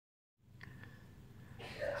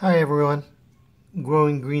Hi everyone,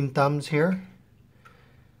 Growing Green Thumbs here.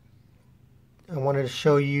 I wanted to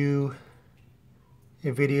show you a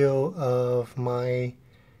video of my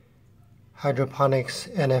hydroponics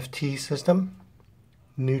NFT system,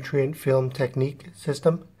 nutrient film technique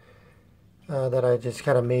system, that I just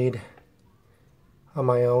kind of made on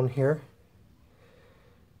my own here.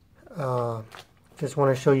 Just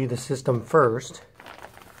want to show you the system first.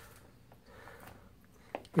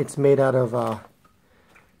 It's made out of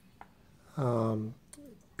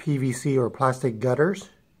PVC or plastic gutters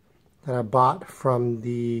that I bought from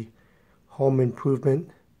the home improvement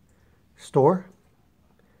store.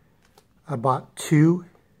 I bought two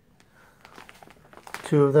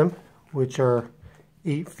of them, which are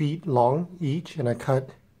 8 feet long each, and I cut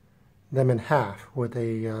them in half with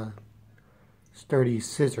a sturdy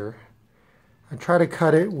scissor. I try to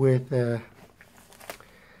cut it with I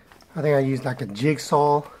think I used like a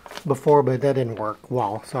jigsaw before, but that didn't work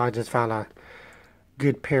well, so I just found a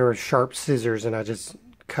good pair of sharp scissors and I just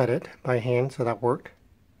cut it by hand, so that worked.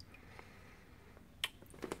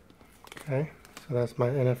 Okay, so that's my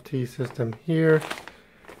NFT system here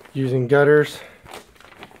using gutters.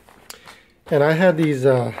 And I had these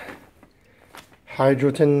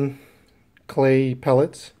hydroton clay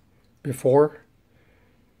pellets before,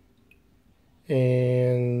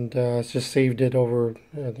 and just saved it over,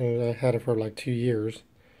 I think I had it for like 2 years.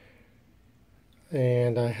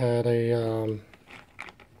 And I had a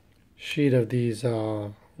sheet of these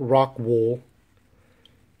rock wool.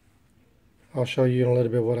 I'll show you in a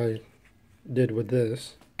little bit what I did with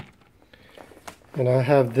this. And I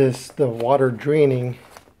have the water draining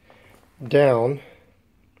down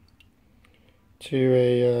to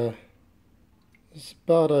a it's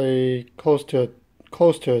about a close to a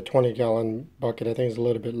 20-gallon bucket. I think it's a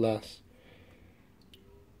little bit less,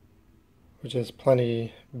 which is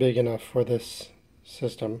plenty big enough for this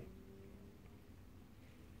system.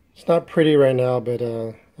 It's not pretty right now, but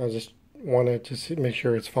I just wanted to make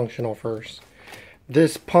sure it's functional first.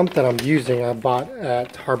 This pump that I'm using I bought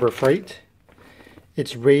at Harbor Freight.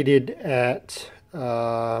 It's rated at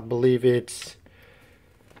I believe it's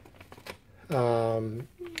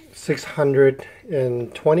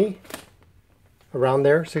 620, around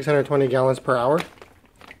there, 620 gallons per hour.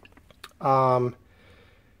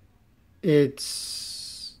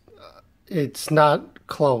 It's not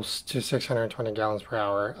close to 620 gallons per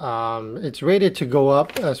hour. It's rated to go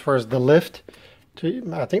up as far as the lift to,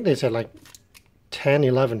 I think they said like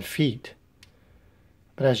 10-11 feet.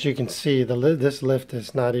 But as you can see, this lift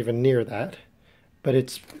is not even near that. But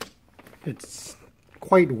it's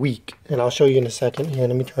quite weak, and I'll show you in a second. Here,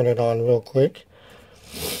 let me turn it on real quick.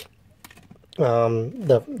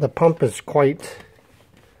 The pump is quite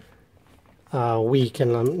weak,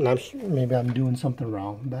 and I'm not sure, maybe I'm doing something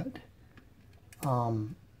wrong, but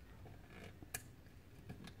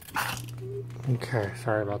okay,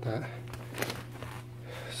 sorry about that.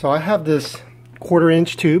 So I have this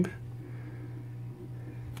 1/4-inch tube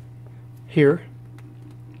here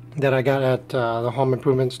that I got at the home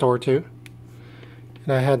improvement store too,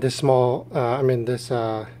 and I had this small this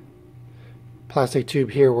plastic tube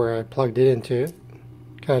here where I plugged it into.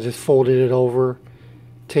 Kind of just folded it over,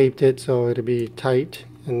 taped it so it'd be tight,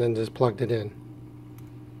 and then just plugged it in.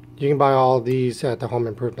 You can buy all these at the home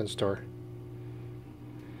improvement store.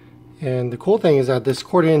 And the cool thing is that this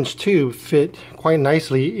 1/4-inch tube fit quite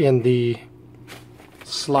nicely in the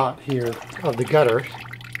slot here of the gutter,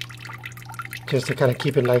 just to kind of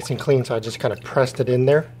keep it nice and clean. So I just kind of pressed it in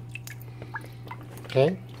there.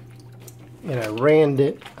 Okay, and I ran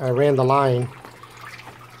the line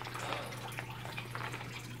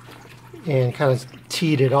and kind of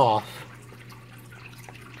teed it off,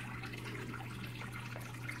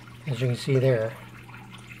 as you can see there.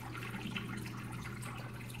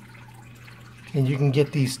 And you can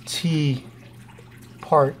get these T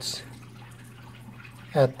parts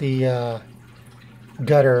at the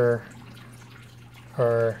gutter,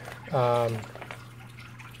 or I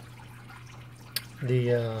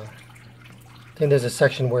think there's a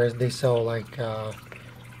section where they sell like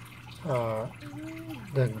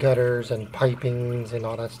the gutters and pipings and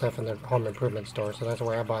all that stuff in the home improvement store. So that's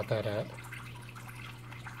where I bought that at.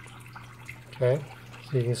 Okay,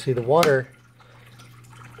 so you can see the water,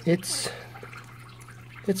 it's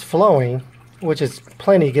flowing, which is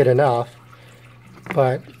plenty good enough,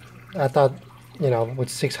 but I thought, you know, with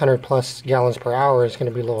 600 plus gallons per hour it's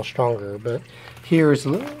going to be a little stronger. But here is,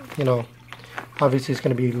 you know, obviously it's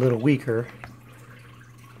going to be a little weaker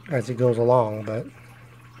as it goes along, but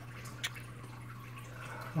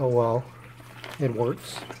oh well, it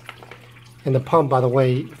works. And the pump, by the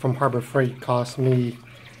way, from Harbor Freight cost me,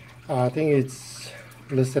 I think it's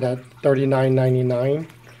listed at $39.99,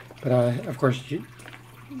 but of course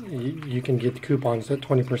you can get the coupons at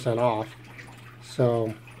 20% off.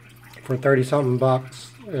 So for 30 something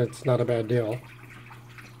bucks, it's not a bad deal.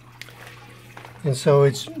 And so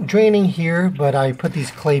it's draining here, but I put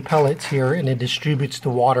these clay pellets here and it distributes the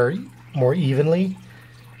water more evenly.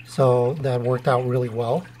 So that worked out really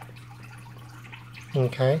well.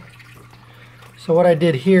 Okay. So what I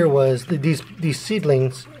did here was these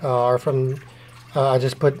seedlings are from I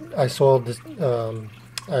sowed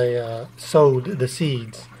the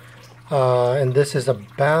seeds, and this is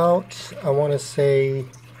about, I want to say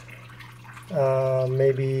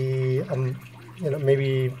maybe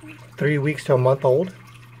maybe 3 weeks to a month old.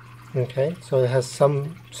 Okay, so it has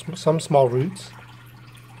some small roots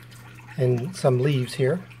and some leaves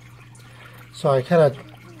here. So I kind of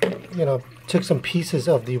took some pieces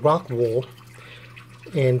of the rock wool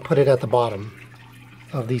and put it at the bottom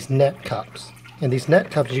of these net cups. And these net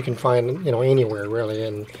cups you can find anywhere really,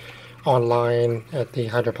 and online at the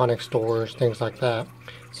hydroponic stores, things like that.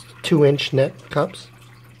 It's 2-inch net cups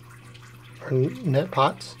or net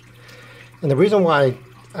pots. And the reason why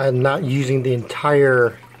I'm not using the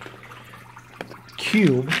entire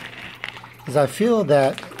cube is I feel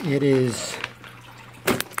that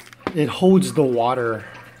it holds the water.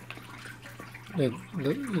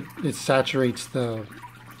 It saturates the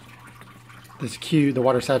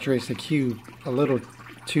water saturates the cube a little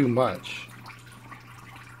too much,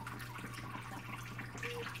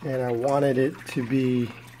 and I wanted it to be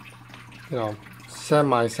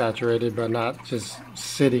semi-saturated but not just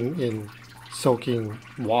sitting in soaking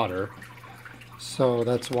water. So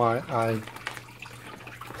that's why I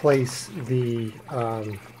place a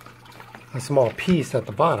small piece at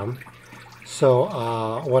the bottom. So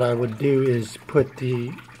what I would do is put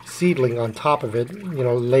the seedling on top of it,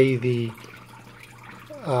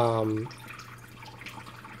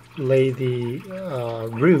 lay the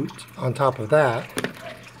root on top of that,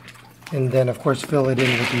 and then of course fill it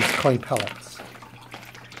in with these clay pellets.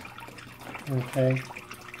 Okay.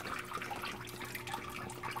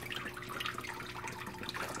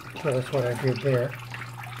 So that's what I did there.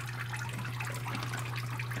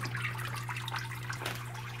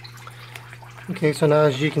 Okay, so now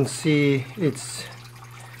as you can see,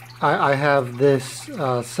 I have this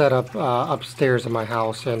set up upstairs in my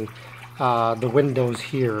house, and the windows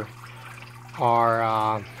here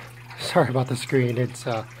are sorry about the screen.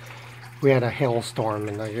 We had a hailstorm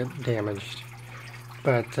and I got damaged,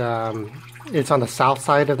 but it's on the south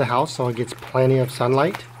side of the house, so it gets plenty of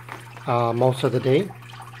sunlight most of the day.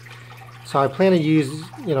 So I plan to use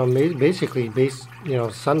basically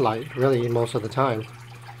sunlight really most of the time.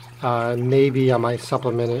 Maybe I might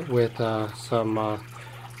supplement it with some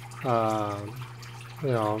the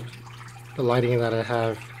lighting that I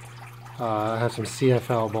have some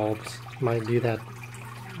CFL bulbs. Might do that.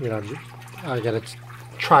 I gotta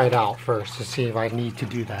try it out first to see if I need to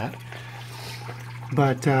do that.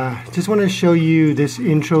 But just want to show you this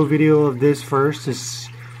intro video of this first, just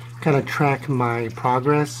kind of track my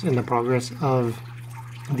progress and the progress of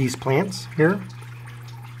these plants here.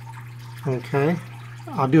 Okay,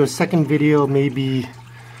 I'll do a second video maybe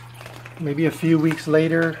a few weeks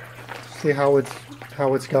later, see how it's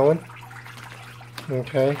going.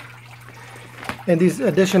 Okay, and these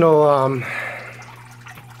additional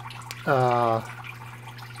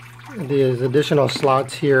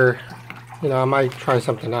slots here, I might try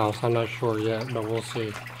something else. I'm not sure yet, but we'll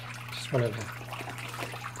see. Just wanted to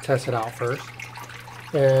test it out first.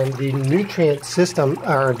 And the nutrient system,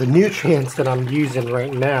 or the nutrients that I'm using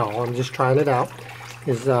right now, I'm just trying it out,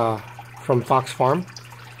 is from Fox Farm.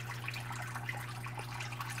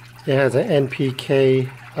 It has an NPK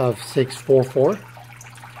of 644,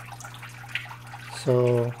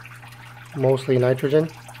 so mostly nitrogen.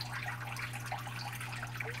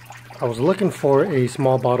 I was looking for a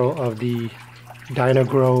small bottle of the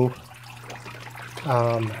Dynagrow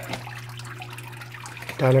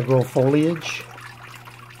foliage,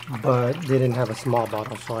 but they didn't have a small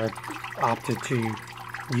bottle, so I opted to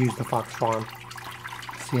use the Fox Farm.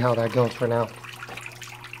 See how that goes for now.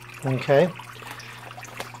 Okay,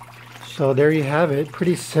 so there you have it.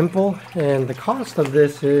 Pretty simple, and the cost of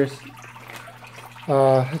this is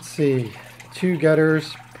let's see, 2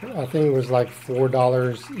 gutters, I think it was like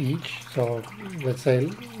 $4 each, so let's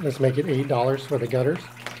make it $8 for the gutters.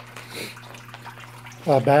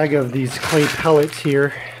 A bag of these clay pellets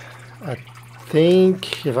here, I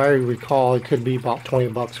think, if I recall, it could be about 20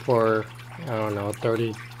 bucks for, I don't know, a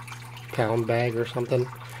 30-pound bag or something.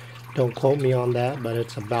 Don't quote me on that, but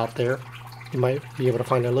it's about there. You might be able to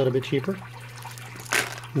find it a little bit cheaper.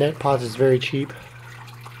 Net pots is very cheap.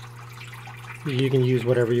 You can use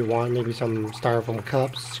whatever you want, maybe some styrofoam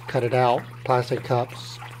cups, cut it out, plastic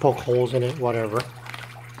cups, poke holes in it, whatever.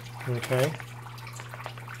 Okay.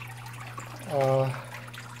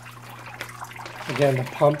 Again, the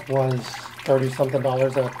pump was $30-something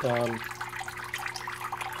at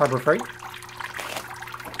Harbor Freight.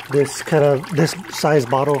 This size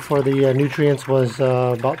bottle for the nutrients was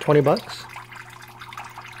about 20 bucks.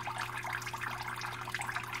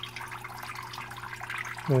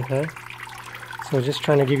 Okay. So just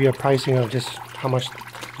trying to give you a pricing of just how much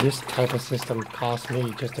this type of system cost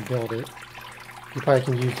me just to build it. You probably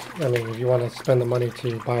can use, I mean, if you want to spend the money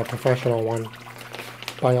to buy a professional one,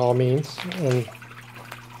 by all means. And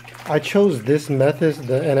I chose this method,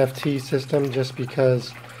 the NFT system, just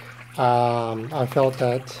because I felt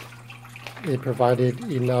that it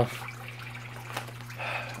provided enough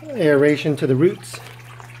aeration to the roots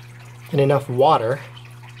and enough water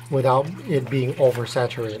without it being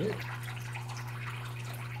oversaturated.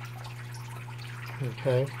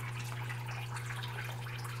 Okay,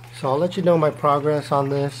 so I'll let you know my progress on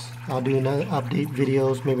this. I'll do another update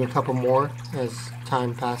videos, maybe a couple more as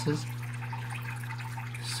time passes.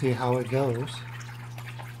 See how it goes.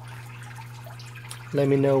 Let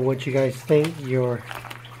me know what you guys think, your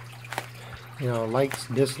likes,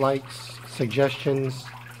 dislikes, suggestions,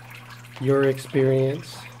 your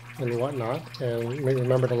experience and whatnot. And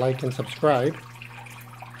remember to like and subscribe.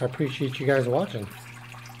 I appreciate you guys watching.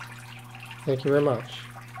 Thank you very much.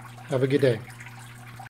 Have a good day.